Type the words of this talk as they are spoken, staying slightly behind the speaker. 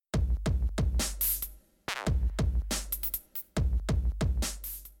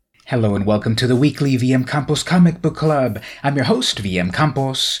Hello and welcome to the weekly vmcampos Comic Book Club. I'm your host,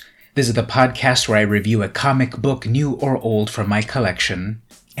 vmcampos. This is the podcast where I review a comic book, new or old, from my collection,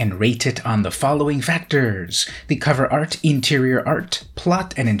 and rate it on the following factors: the cover art, interior art,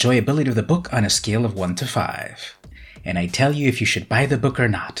 plot, and enjoyability of the book on a scale of 1 to 5. And I tell you if you should buy the book or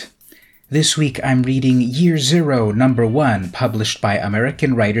not. This week I'm reading Year Zero, Number 1, published by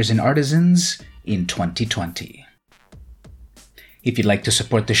American Writers and Artisans in 2020. If you'd like to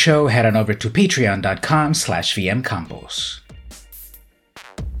support the show, head on over to patreon.com/vmcampos.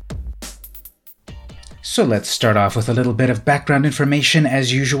 So let's start off with a little bit of background information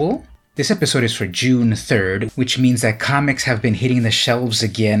as usual. This episode is for June 3rd, which means that comics have been hitting the shelves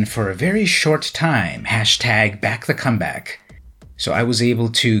again for a very short time. Hashtag back the comeback. So I was able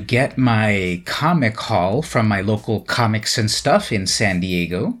to get my comic haul from my local Comics and Stuff in San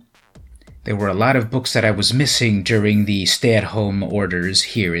Diego. There were a lot of books that I was missing during the stay-at-home orders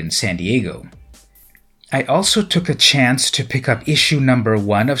here in San Diego. I also took a chance to pick up issue number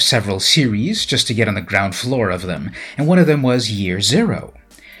 1 of several series just to get on the ground floor of them, and one of them was Year Zero.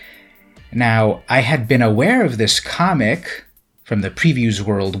 Now, I had been aware of this comic from the Previews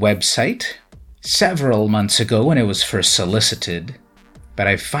World website several months ago when it was first solicited, but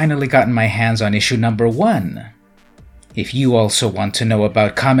I've finally gotten my hands on issue number 1. If you also want to know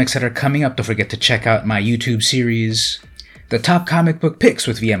about comics that are coming up, don't forget to check out my YouTube series, The Top Comic Book Picks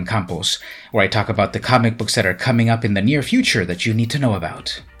with VM Campos, where I talk about the comic books that are coming up in the near future that you need to know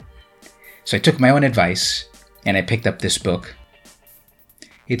about. So I took my own advice, and I picked up this book.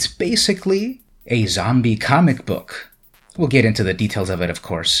 It's basically a zombie comic book. We'll get into the details of it, of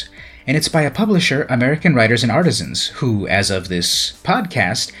course. And it's by a publisher, American Writers and Artisans, who, as of this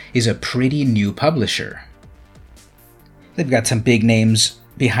podcast, is a pretty new publisher. They've got some big names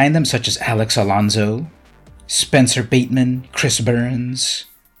behind them, such as Alex Alonso, Spencer Bateman, Chris Burns,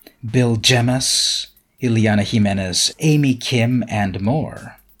 Bill Gemas, Ileana Jimenez, Amy Kim, and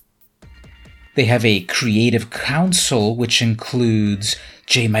more. They have a creative council which includes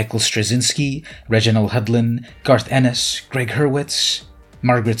J. Michael Straczynski, Reginald Hudlin, Garth Ennis, Greg Hurwitz,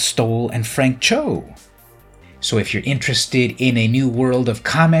 Margaret Stoll, and Frank Cho. So if you're interested in a new world of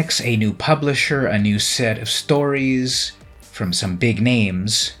comics, a new publisher, a new set of stories from some big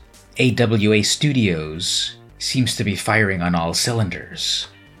names, AWA Studios seems to be firing on all cylinders.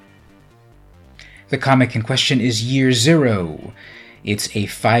 The comic in question is Year Zero. It's a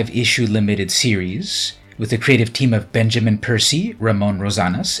 5-issue limited series with a creative team of Benjamin Percy, Ramon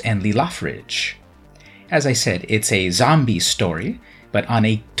Rosanas, and Lee Loffridge. As I said, it's a zombie story, but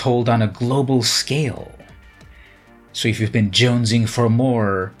told on a global scale. So if you've been jonesing for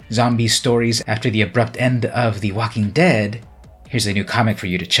more zombie stories after the abrupt end of The Walking Dead, here's a new comic for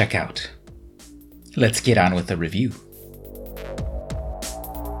you to check out. Let's get on with the review.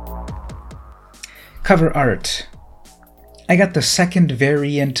 Cover art. I got the second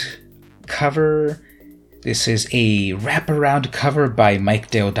variant cover. This is a wraparound cover by Mike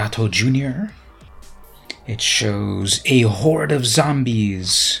Deodato Jr. It shows a horde of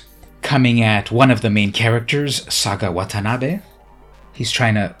zombies coming at one of the main characters, Saga Watanabe. He's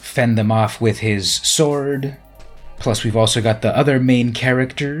trying to fend them off with his sword. Plus, we've also got the other main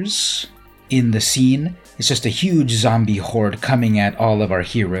characters in the scene. It's just a huge zombie horde coming at all of our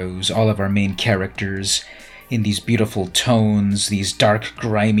heroes, all of our main characters, in these beautiful tones, these dark,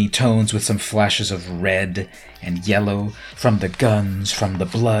 grimy tones with some flashes of red and yellow from the guns, from the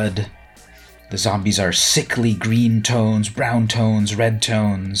blood. The zombies are sickly green tones, brown tones, red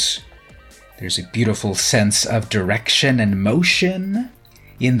tones. There's a beautiful sense of direction and motion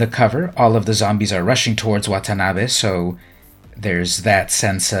in the cover. All of the zombies are rushing towards Watanabe, so there's that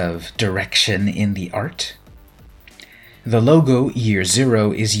sense of direction in the art. The logo, Year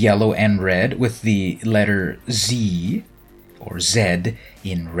Zero, is yellow and red with the letter Z, or Z,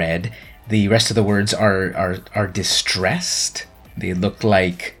 in red. The rest of the words are distressed. They look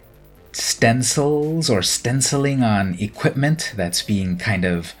like stencils or stenciling on equipment that's being kind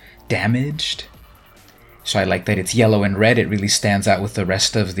of damaged. So I like that it's yellow and red. It really stands out with the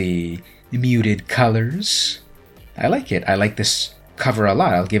rest of the muted colors. I like it. I like this cover a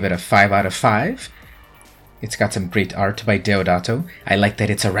lot. I'll give it a 5 out of 5. It's got some great art by Deodato. I like that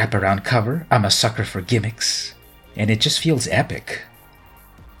it's a wraparound cover. I'm a sucker for gimmicks. And it just feels epic.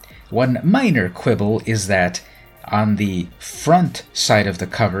 One minor quibble is that on the front side of the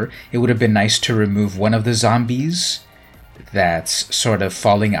cover, it would have been nice to remove one of the zombies that's sort of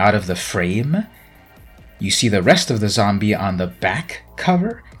falling out of the frame. You see the rest of the zombie on the back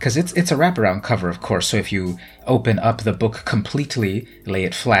cover, because it's a wraparound cover, of course, so if you open up the book completely, lay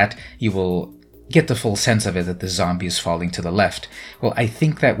it flat, you will get the full sense of it that the zombie is falling to the left. Well, I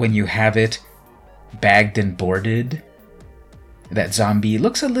think that when you have it bagged and boarded, that zombie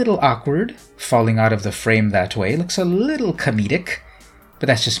looks a little awkward, falling out of the frame that way, looks a little comedic, but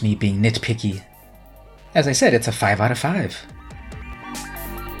that's just me being nitpicky. As I said, it's a 5 out of 5.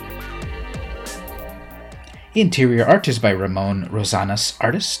 Interior art is by Ramon Rosanas,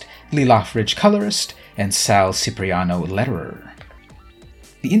 artist, Lee Loffridge, colorist, and Sal Cipriano, letterer.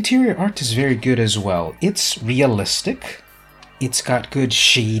 The interior art is very good as well. It's realistic, it's got good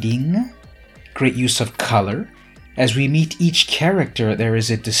shading, great use of color. As we meet each character, there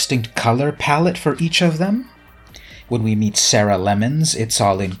is a distinct color palette for each of them. When we meet Sarah Lemons, it's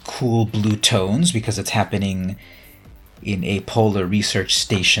all in cool blue tones because it's happening in a polar research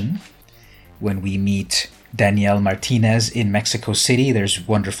station. When we meet Danielle Martinez in Mexico City, there's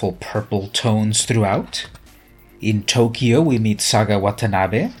wonderful purple tones throughout. In Tokyo, we meet Saga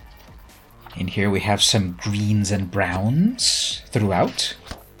Watanabe. In here we have some greens and browns throughout.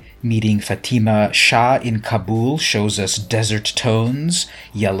 Meeting Fatima Shah in Kabul shows us desert tones,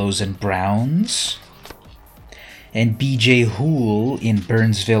 yellows and browns. And BJ Hoole in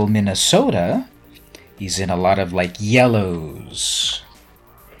Burnsville, Minnesota, he's in a lot of yellows.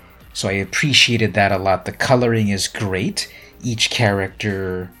 So I appreciated that a lot. The coloring is great. Each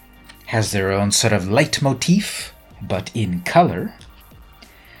character has their own sort of leitmotif, but in color.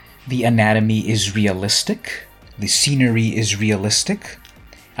 The anatomy is realistic. The scenery is realistic.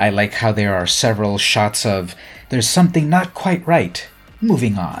 I like how there are several shots of, there's something not quite right,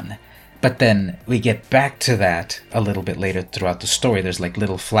 moving on. But then we get back to that a little bit later throughout the story. There's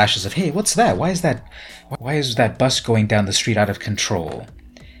little flashes of, hey, what's that? Why is that bus going down the street out of control?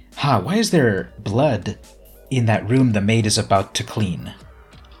 Why is there blood in that room the maid is about to clean?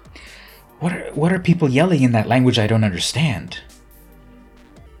 What are people yelling in that language I don't understand?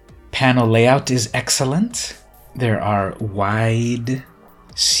 Panel layout is excellent. There are wide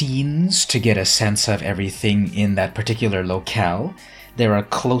scenes to get a sense of everything in that particular locale. There are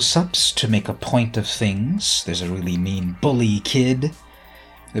close-ups to make a point of things. There's a really mean bully kid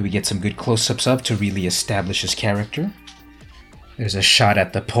that we get some good close-ups of to really establish his character. There's a shot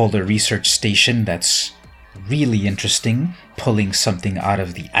at the Polar Research Station that's really interesting, pulling something out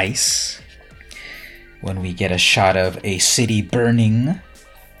of the ice. When we get a shot of a city burning,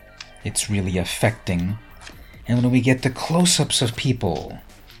 it's really affecting. And when we get the close-ups of people,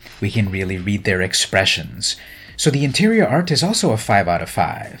 we can really read their expressions. So the interior art is also a 5 out of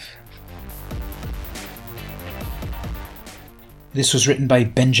 5. This was written by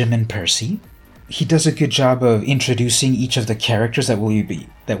Benjamin Percy. He does a good job of introducing each of the characters that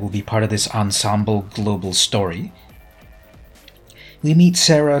will be part of this ensemble global story. We meet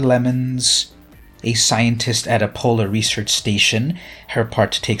Sarah Lemons, a scientist at a polar research station. Her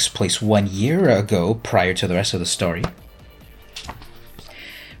part takes place 1 year ago, prior to the rest of the story.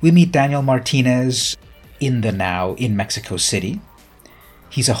 We meet Daniel Martinez in the now in Mexico City.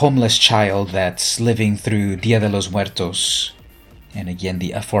 He's a homeless child that's living through Dia de los Muertos, and again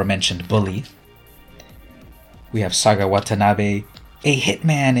the aforementioned bully. We have Saga Watanabe, a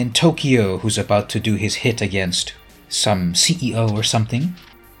hitman in Tokyo who's about to do his hit against some CEO or something.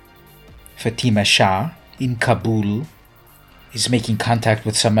 Fatima Shah in Kabul is making contact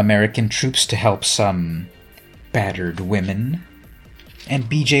with some American troops to help some battered women. And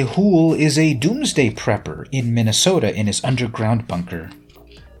BJ Hoole is a doomsday prepper in Minnesota in his underground bunker.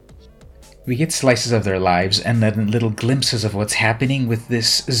 We get slices of their lives and then little glimpses of what's happening with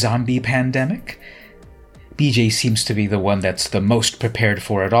this zombie pandemic. BJ seems to be the one that's the most prepared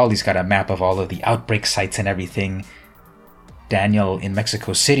for it all. He's got a map of all of the outbreak sites and everything. Daniel in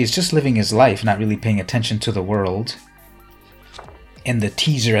Mexico City is just living his life, not really paying attention to the world. And the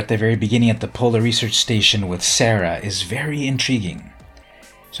teaser at the very beginning at the Polar Research Station with Sarah is very intriguing.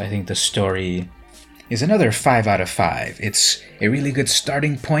 So I think the story is another 5 out of 5. It's a really good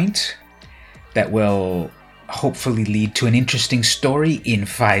starting point that will hopefully lead to an interesting story in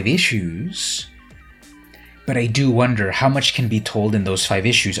 5 issues. But I do wonder how much can be told in those 5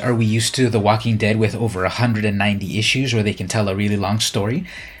 issues. Are we used to The Walking Dead with over 190 issues where they can tell a really long story?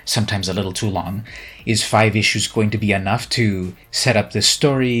 Sometimes a little too long. Is 5 issues going to be enough to set up this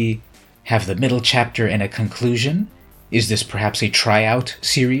story, have the middle chapter and a conclusion? Is this perhaps a tryout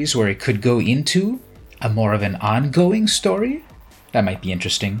series where it could go into a more of an ongoing story? That might be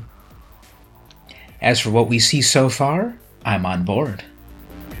interesting. As for what we see so far, I'm on board.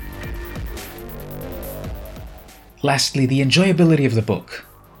 Lastly, the enjoyability of the book.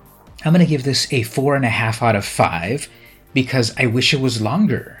 I'm going to give this a 4.5 out of 5 because I wish it was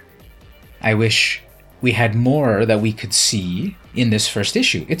longer. I wish we had more that we could see in this first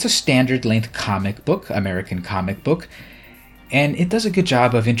issue. It's a standard length comic book, American comic book, and it does a good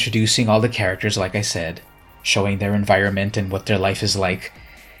job of introducing all the characters, like I said, showing their environment and what their life is like.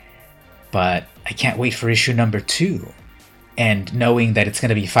 But I can't wait for issue number 2. And knowing that it's going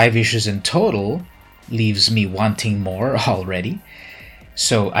to be 5 issues in total leaves me wanting more already.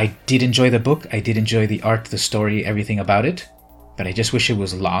 So I did enjoy the book, I did enjoy the art, the story, everything about it, but I just wish it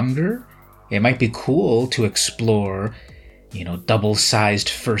was longer. It might be cool to explore, double-sized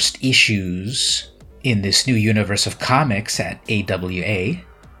first issues in this new universe of comics at AWA.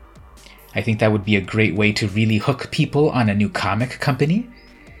 I think that would be a great way to really hook people on a new comic company.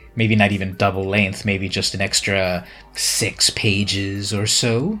 Maybe not even double length, maybe just an extra 6 pages or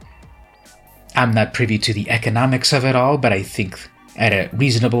so. I'm not privy to the economics of it all, but I think at a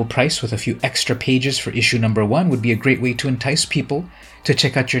reasonable price with a few extra pages for issue number 1 would be a great way to entice people to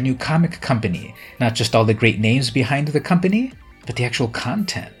check out your new comic company. Not just all the great names behind the company, but the actual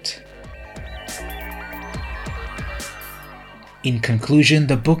content. In conclusion,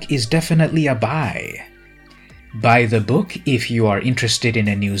 the book is definitely a buy. Buy the book if you are interested in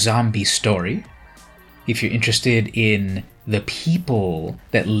a new zombie story, if you're interested in the people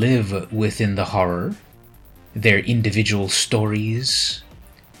that live within the horror, their individual stories,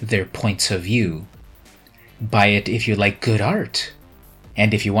 their points of view. Buy it if you like good art,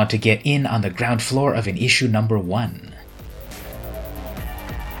 and if you want to get in on the ground floor of an issue number 1.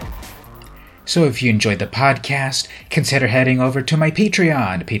 So if you enjoyed the podcast, consider heading over to my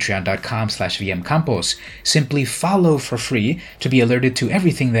Patreon, patreon.com/vmcampos. Simply follow for free to be alerted to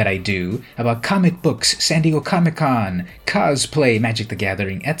everything that I do about comic books, San Diego Comic-Con, cosplay, Magic the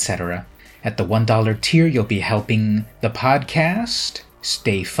Gathering, etc. At the $1 tier, you'll be helping the podcast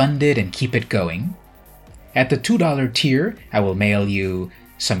stay funded and keep it going. At the $2 tier, I will mail you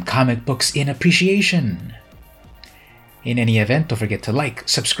some comic books in appreciation. In any event, don't forget to like,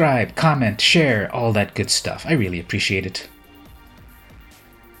 subscribe, comment, share, all that good stuff. I really appreciate it.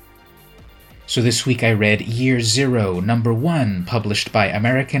 So this week I read Year Zero, Number 1, published by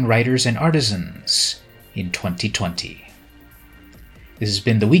American Writers and Artisans in 2020. This has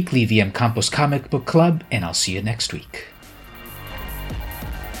been the weekly VM Campos Comic Book Club, and I'll see you next week.